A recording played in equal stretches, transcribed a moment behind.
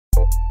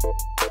Right,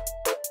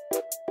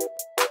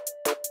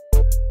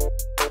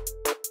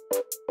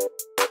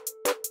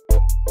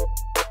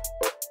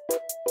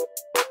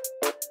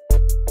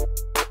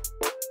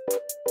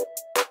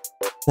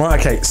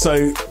 okay,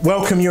 so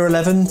welcome Year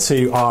 11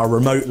 to our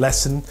remote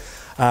lesson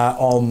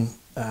on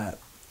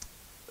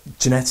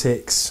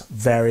genetics,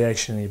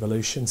 variation and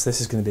evolution. So this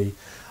is going to be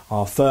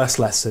our first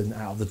lesson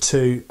out of the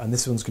two, and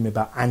this one's going to be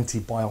about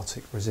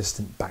antibiotic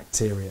resistant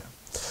bacteria.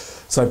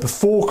 So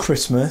before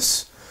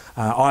Christmas,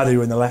 either you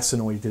were in the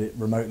lesson or you did it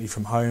remotely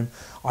from home,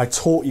 I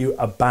taught you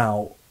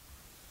about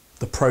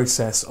the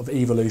process of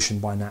evolution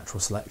by natural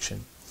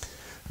selection.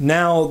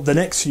 Now the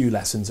next few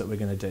lessons that we're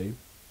going to do,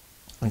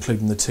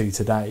 including the two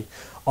today,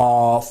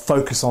 are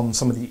focus on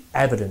some of the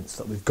evidence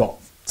that we've got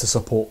to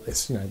support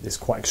this, this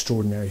quite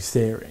extraordinary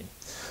theory.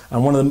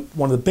 And one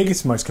of the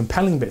biggest, most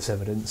compelling bits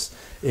of evidence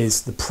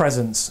is the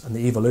presence and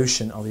the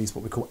evolution of these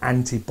what we call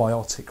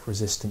antibiotic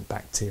resistant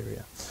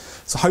bacteria.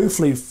 So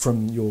hopefully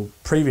from your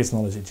previous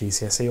knowledge at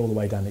GCSE all the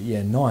way down at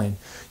Year 9,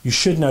 you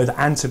should know that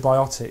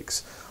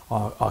antibiotics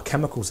are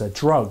chemicals, they're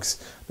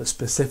drugs that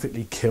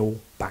specifically kill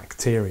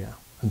bacteria,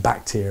 and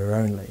bacteria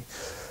only.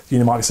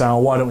 You might be saying, oh,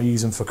 why don't we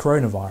use them for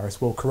coronavirus?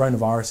 Well,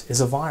 coronavirus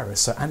is a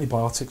virus, so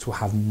antibiotics will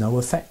have no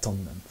effect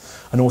on them.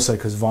 And also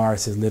because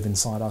viruses live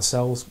inside our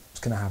cells, it's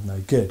going to have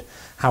no good.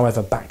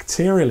 However,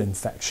 bacterial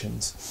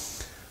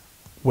infections,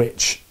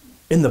 which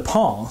in the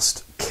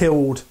past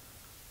killed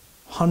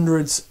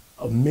hundreds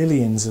of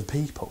millions of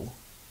people,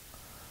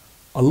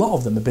 a lot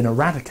of them have been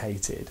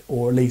eradicated,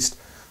 or at least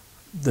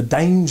the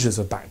dangers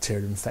of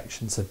bacterial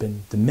infections have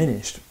been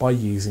diminished by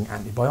using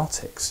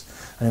antibiotics.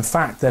 And in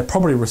fact, they're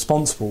probably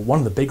responsible, one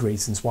of the big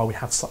reasons why we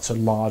have such a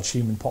large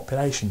human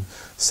population,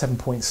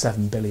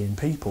 7.7 billion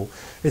people,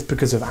 is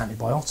because of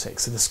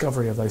antibiotics, the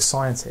discovery of those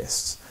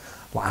scientists,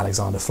 like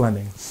Alexander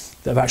Fleming,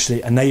 that have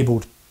actually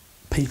enabled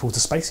people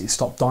to basically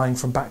stop dying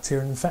from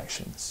bacterial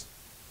infections.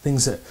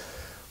 Things that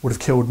would have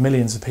killed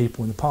millions of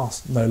people in the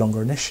past, no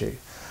longer an issue.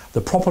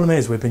 The problem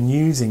is we've been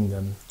using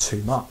them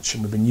too much,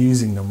 and we've been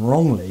using them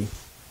wrongly,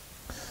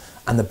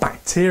 and the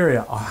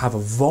bacteria have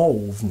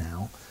evolved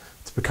now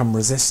to become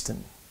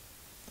resistant.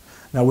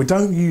 Now, we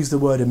don't use the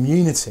word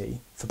immunity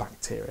for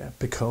bacteria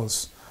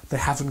because they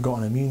haven't got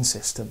an immune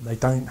system. They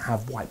don't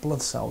have white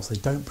blood cells. They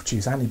don't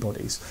produce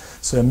antibodies.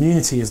 So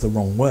immunity is the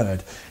wrong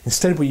word.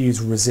 Instead, we use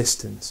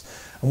resistance.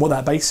 And what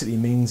that basically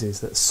means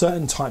is that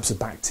certain types of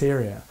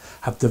bacteria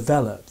have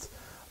developed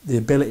the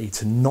ability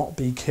to not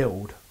be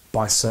killed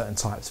by certain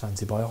types of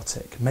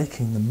antibiotic,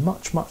 making them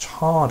much, much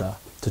harder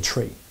to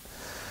treat.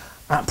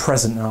 At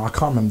present, now I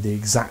can't remember the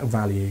exact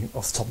value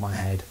off the top of my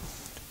head,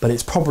 but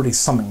it's probably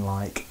something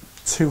like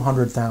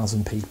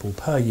 200,000 people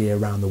per year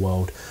around the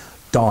world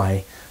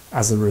die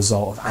as a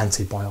result of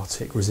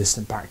antibiotic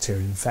resistant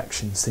bacterial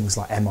infections, things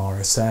like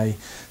MRSA,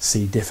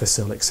 C.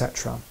 difficile,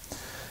 etc.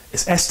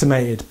 It's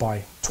estimated by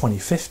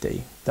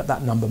 2050 that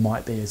that number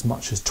might be as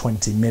much as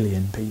 20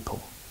 million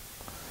people.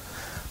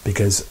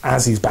 Because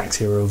as these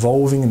bacteria are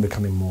evolving and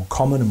becoming more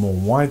common and more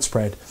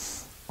widespread,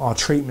 our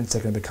treatments are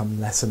going to become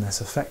less and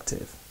less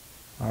effective.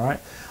 All right?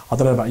 I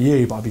don't know about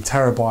you, but I'd be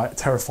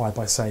terrified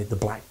by, say, the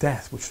Black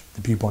Death, which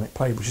the bubonic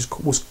plague, which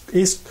was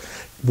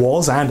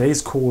and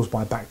is caused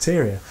by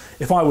bacteria.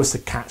 If I was to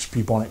catch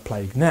bubonic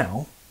plague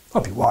now,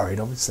 I'd be worried,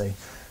 obviously.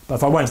 But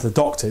if I went to the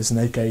doctors and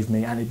they gave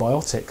me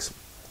antibiotics,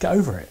 get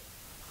over it.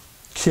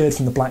 Cured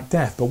from the Black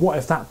Death. But what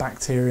if that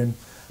bacterium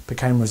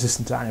became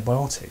resistant to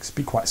antibiotics? It'd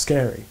be quite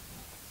scary.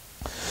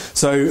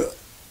 So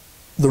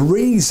the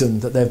reason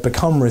that they've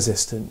become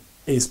resistant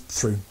is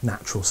through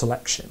natural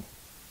selection.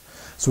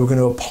 So we're going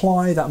to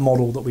apply that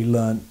model that we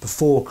learned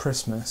before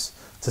Christmas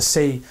to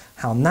see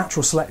how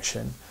natural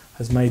selection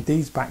has made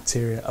these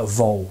bacteria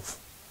evolve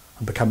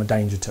and become a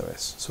danger to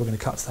us. So we're going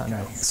to cut to that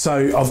now.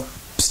 So I've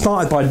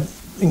started by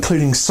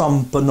including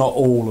some but not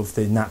all of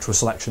the natural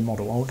selection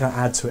model. I'm going to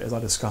add to it as I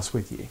discuss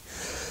with you.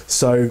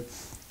 So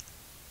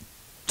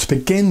to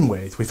begin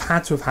with, we've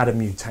had to have had a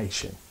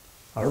mutation,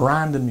 a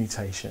random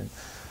mutation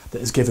that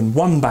has given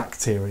one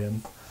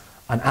bacterium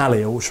an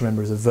allele, which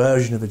remember is a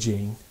version of a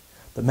gene,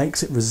 that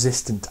makes it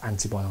resistant to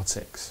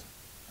antibiotics.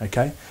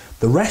 Okay?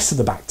 The rest of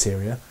the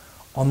bacteria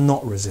are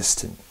not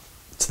resistant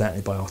to the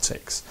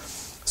antibiotics.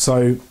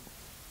 So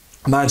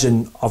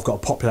imagine I've got a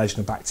population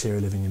of bacteria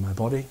living in my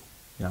body.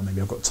 Maybe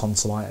I've got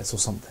tonsillitis or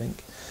something.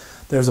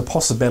 There's a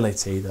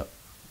possibility that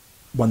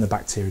when the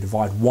bacteria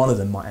divide, one of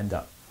them might end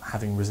up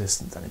having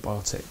resistance to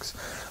antibiotics.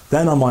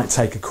 Then I might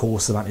take a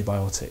course of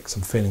antibiotics.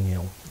 I'm feeling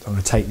ill, so I'm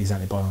going to take these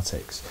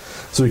antibiotics.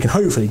 So we can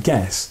hopefully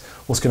guess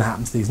what's going to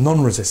happen to these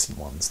non-resistant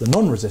ones. The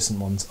non-resistant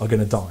ones are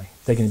going to die.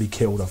 They're going to be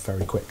killed off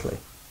very quickly.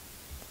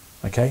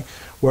 Okay?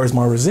 Whereas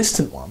my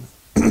resistant one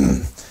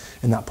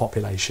in that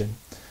population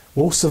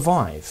will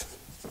survive.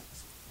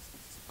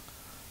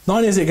 Not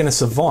only is it going to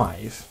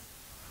survive,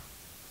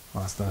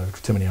 that's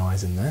too many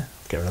eyes in there,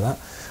 get rid of that.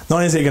 Not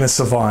only is it going to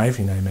survive,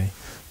 you know me,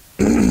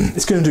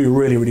 it's going to do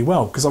really, really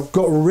well because I've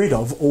got rid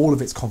of all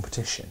of its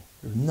competition.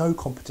 There's no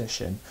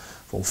competition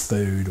for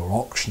food or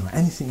oxygen or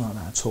anything like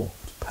that at all.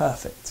 It's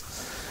perfect.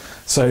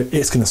 So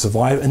it's going to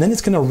survive and then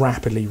it's going to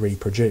rapidly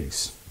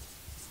reproduce.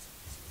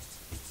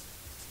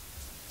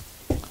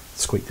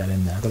 squeak that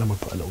in there. I don't know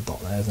if I put a little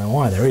dot there. There's no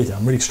I there either.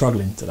 I'm really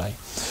struggling today.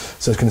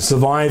 So it's going to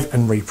survive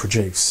and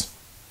reproduce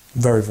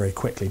very, very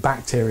quickly.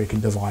 Bacteria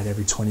can divide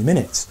every 20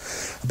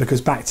 minutes.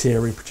 Because bacteria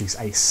reproduce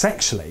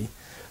asexually,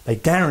 they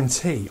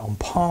guarantee on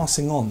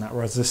passing on that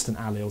resistant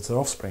allele to their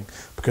offspring,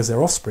 because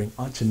their offspring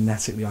are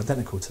genetically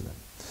identical to them.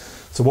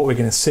 So what we're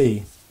going to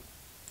see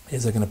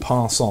is they're going to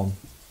pass on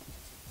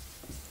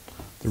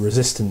the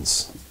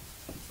resistance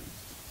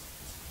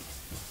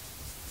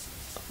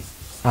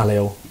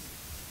allele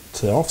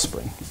to their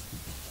offspring.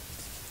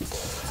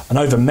 And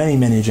over many,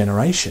 many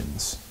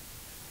generations,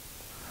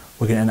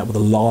 we're going to end up with a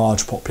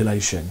large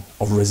population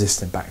of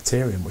resistant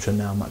bacterium, which are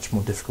now much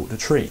more difficult to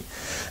treat.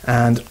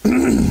 And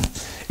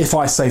if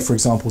I, say, for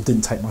example,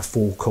 didn't take my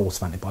full course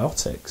of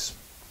antibiotics,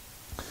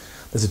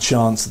 there's a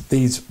chance that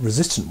these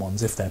resistant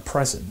ones, if they're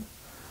present,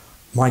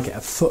 might get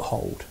a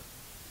foothold.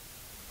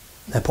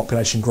 Their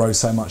population grows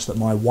so much that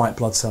my white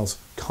blood cells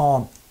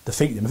can't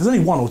defeat them. If there's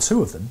only one or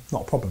two of them,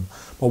 not a problem.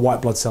 My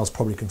white blood cells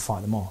probably can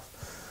fight them off.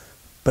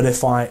 But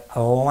if I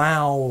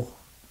allow,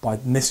 by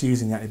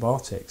misusing the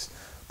antibiotics,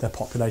 their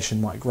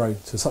population might grow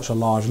to such a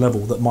large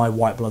level that my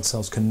white blood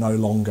cells can no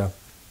longer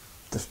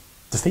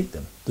defeat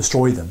them,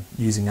 destroy them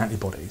using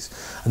antibodies.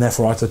 And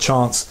therefore I have a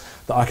chance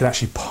that I could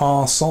actually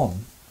pass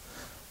on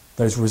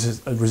those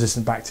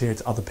resistant bacteria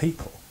to other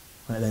people.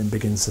 And it then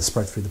begins to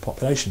spread through the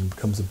population and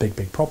becomes a big,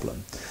 big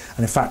problem. And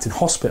in fact, in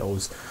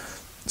hospitals,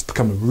 it's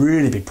become a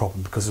really big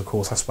problem because, of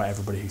course, that's where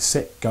everybody who's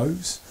sick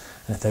goes.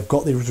 And if they've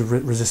got these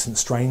resistant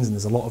strains and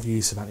there's a lot of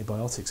use of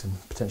antibiotics and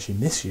potentially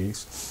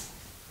misuse,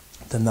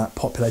 then that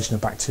population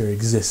of bacteria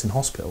exists in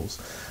hospitals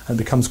and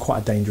it becomes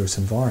quite a dangerous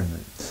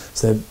environment.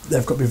 So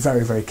they've got to be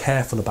very, very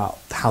careful about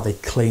how they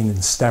clean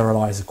and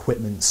sterilise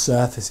equipment,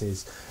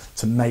 surfaces,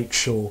 to make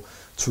sure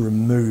to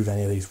remove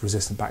any of these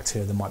resistant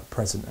bacteria that might be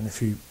present. And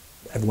if you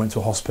ever went to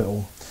a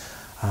hospital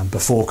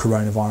before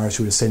coronavirus,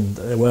 you would have seen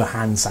that there were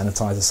hand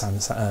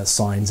sanitizer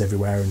signs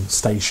everywhere and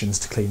stations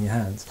to clean your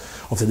hands.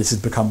 Obviously this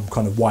has become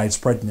kind of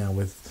widespread now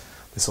with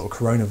this sort of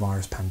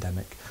coronavirus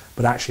pandemic,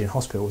 but actually in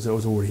hospitals it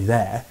was already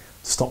there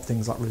to stop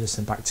things like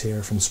resistant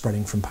bacteria from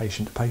spreading from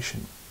patient to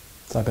patient.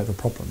 So a bit of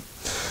a problem.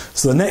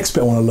 So the next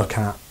bit I want to look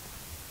at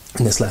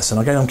in this lesson,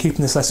 again I'm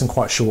keeping this lesson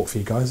quite short for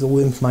you guys, all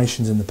the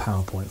information's in the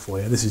PowerPoint for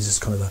you. This is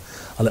just kind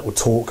of a little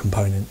talk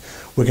component.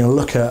 We're going to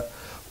look at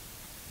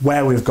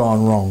where we've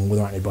gone wrong with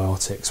our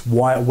antibiotics,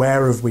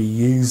 where have we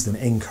used them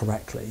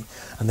incorrectly,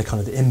 and the kind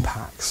of the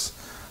impacts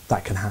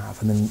that can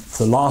have. And then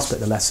for the last bit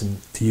of the lesson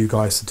for you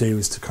guys to do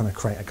is to kind of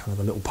create a kind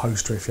of a little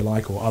poster, if you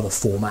like, or other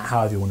format,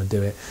 however you want to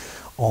do it,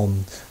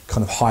 on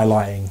kind of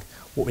highlighting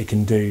what we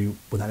can do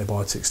with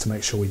antibiotics to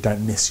make sure we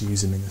don't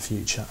misuse them in the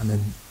future and then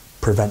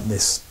prevent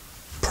this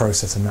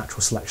process of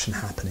natural selection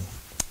happening.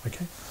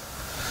 Okay.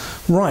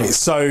 Right,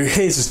 so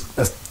here's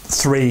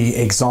 3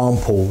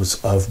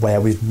 examples of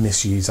where we've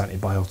misused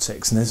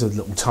antibiotics, and there's a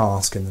little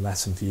task in the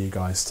lesson for you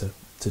guys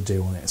to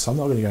do on it, so I'm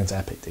not going to go into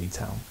epic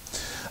detail.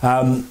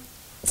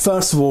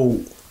 First of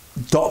all,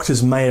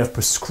 doctors may have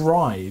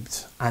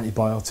prescribed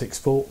antibiotics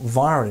for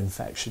viral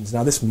infections.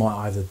 Now this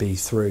might either be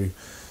through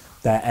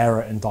their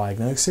error in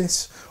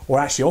diagnosis, or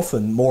actually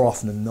more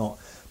often than not,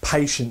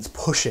 patients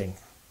pushing,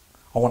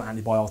 I want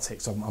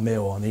antibiotics, I'm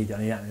ill, I need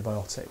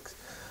antibiotics.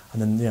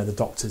 And then, the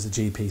doctors,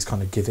 the GPs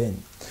kind of give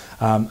in.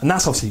 And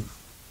that's obviously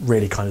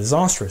really kind of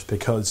disastrous,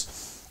 because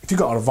if you've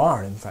got a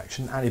viral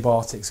infection,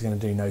 antibiotics are going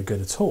to do no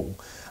good at all.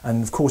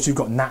 And of course, you've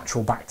got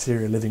natural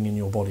bacteria living in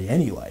your body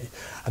anyway,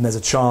 and there's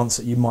a chance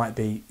that you might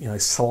be,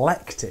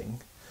 selecting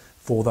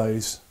for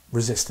those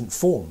resistant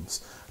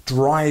forms,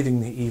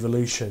 driving the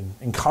evolution,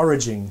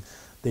 encouraging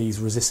these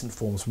resistant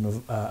forms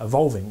from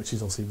evolving, which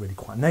is obviously really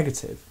quite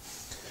negative.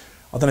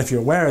 I don't know if you're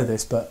aware of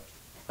this, but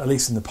at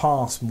least in the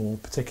past, more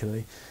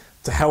particularly,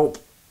 to help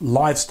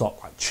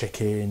livestock like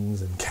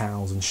chickens and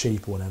cows and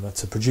sheep or whatever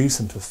to produce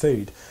them for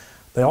food,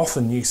 they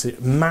often used to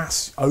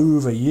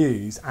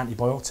overuse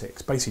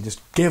antibiotics. Basically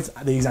just give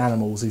these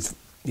animals,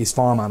 these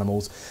farm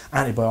animals,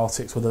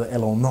 antibiotics whether they're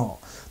ill or not,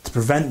 to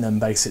prevent them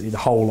basically the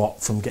whole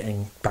lot from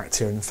getting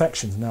bacterial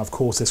infections. Now of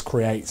course this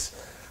creates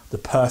the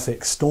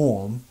perfect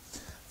storm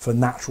for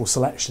natural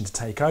selection to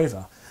take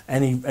over.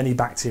 Any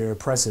bacteria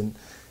present,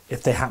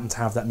 if they happen to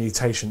have that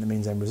mutation that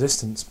means they're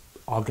resistant,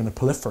 are going to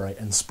proliferate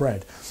and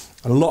spread.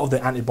 And a lot of the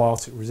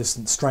antibiotic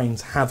resistant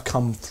strains have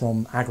come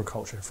from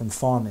agriculture, from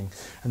farming,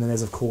 and then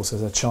there's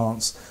a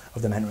chance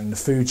of them entering the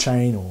food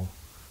chain or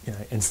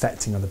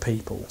infecting other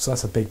people. So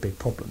that's a big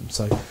problem,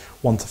 so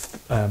one to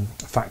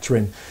factor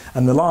in.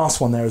 And the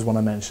last one there is one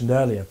I mentioned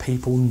earlier,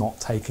 people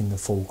not taking the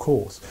full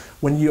course.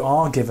 When you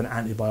are given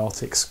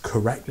antibiotics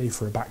correctly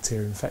for a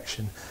bacterial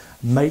infection,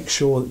 make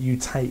sure that you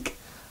take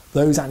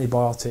those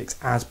antibiotics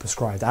as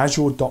prescribed, as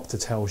your doctor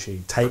tells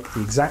you. Take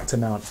the exact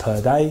amount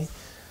per day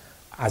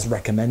as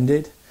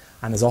recommended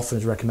and as often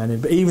as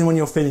recommended. But even when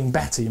you're feeling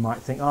better, you might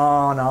think,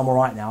 oh no, I'm all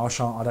right now,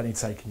 I don't need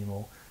to take any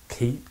more.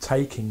 Keep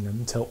taking them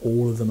until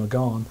all of them are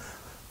gone.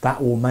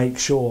 That will make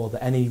sure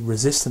that any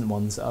resistant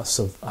ones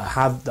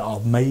that are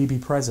maybe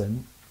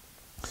present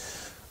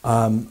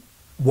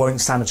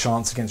won't stand a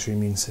chance against your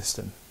immune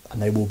system.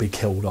 and they will be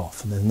killed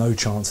off, and there's no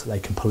chance that they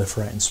can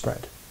proliferate and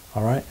spread.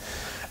 All right.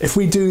 If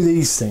we do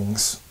these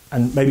things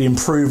and maybe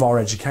improve our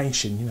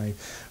education, you know,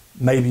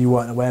 maybe you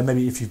weren't aware,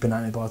 maybe if you've been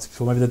on antibiotics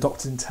before, maybe the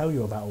doctor didn't tell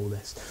you about all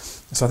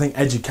this. So I think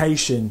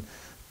education,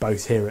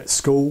 both here at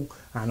school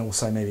and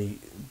also maybe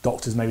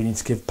doctors maybe need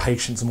to give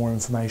patients more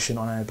information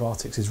on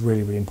antibiotics, is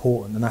really, really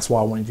important. And that's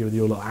why I wanted to do with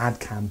your little ad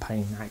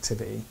campaign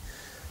activity,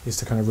 is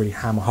to kind of really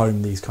hammer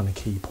home these kind of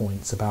key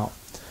points about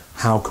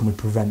how can we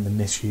prevent the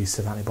misuse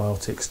of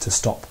antibiotics to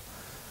stop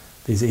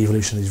these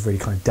evolution of these really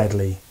kind of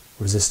deadly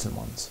resistant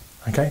ones.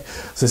 Okay,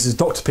 so this is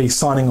Dr. P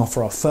signing off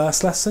for our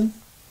first lesson.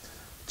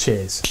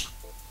 Cheers.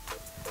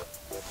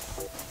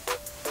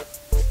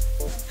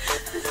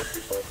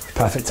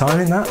 Perfect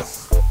timing,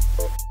 that.